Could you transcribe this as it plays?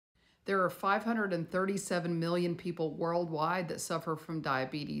There are 537 million people worldwide that suffer from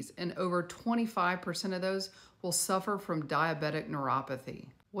diabetes, and over 25% of those will suffer from diabetic neuropathy.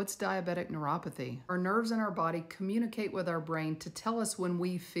 What's diabetic neuropathy? Our nerves in our body communicate with our brain to tell us when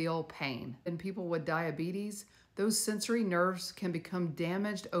we feel pain. In people with diabetes, those sensory nerves can become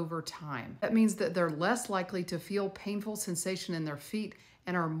damaged over time. That means that they're less likely to feel painful sensation in their feet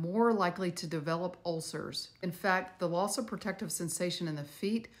and are more likely to develop ulcers. In fact, the loss of protective sensation in the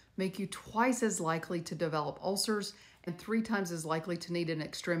feet make you twice as likely to develop ulcers and 3 times as likely to need an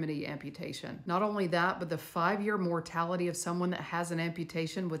extremity amputation. Not only that, but the 5-year mortality of someone that has an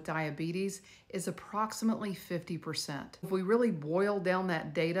amputation with diabetes is approximately 50%. If we really boil down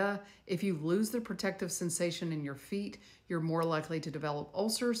that data, if you lose the protective sensation in your feet, you're more likely to develop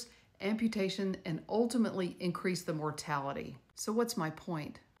ulcers, amputation, and ultimately increase the mortality. So what's my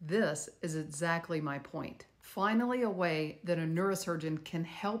point? This is exactly my point. Finally, a way that a neurosurgeon can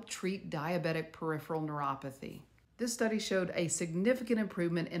help treat diabetic peripheral neuropathy. This study showed a significant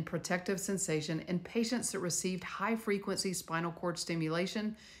improvement in protective sensation in patients that received high-frequency spinal cord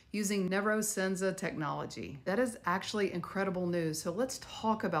stimulation using Nevro technology. That is actually incredible news, so let's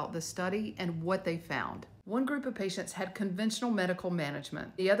talk about this study and what they found. One group of patients had conventional medical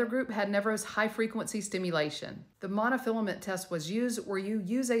management. The other group had Nevro's high-frequency stimulation. The monofilament test was used where you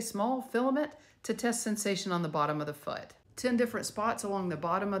use a small filament to test sensation on the bottom of the foot. 10 different spots along the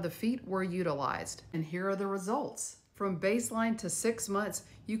bottom of the feet were utilized. And here are the results. From baseline to 6 months,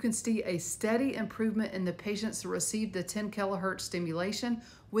 you can see a steady improvement in the patients that received the 10 kilohertz stimulation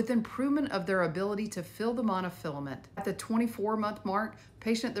with improvement of their ability to feel the monofilament. At the 24-month mark,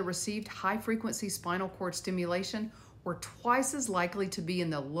 patients that received high-frequency spinal cord stimulation were twice as likely to be in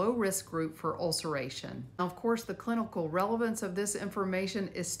the low-risk group for ulceration. Now, of course, the clinical relevance of this information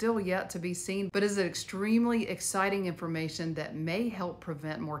is still yet to be seen, but is extremely exciting information that may help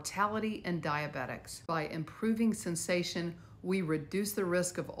prevent mortality in diabetics. By improving sensation, we reduce the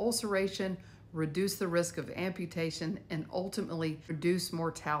risk of ulceration, reduce the risk of amputation, and ultimately reduce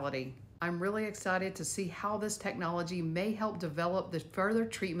mortality. I'm really excited to see how this technology may help develop the further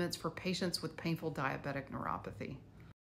treatments for patients with painful diabetic neuropathy.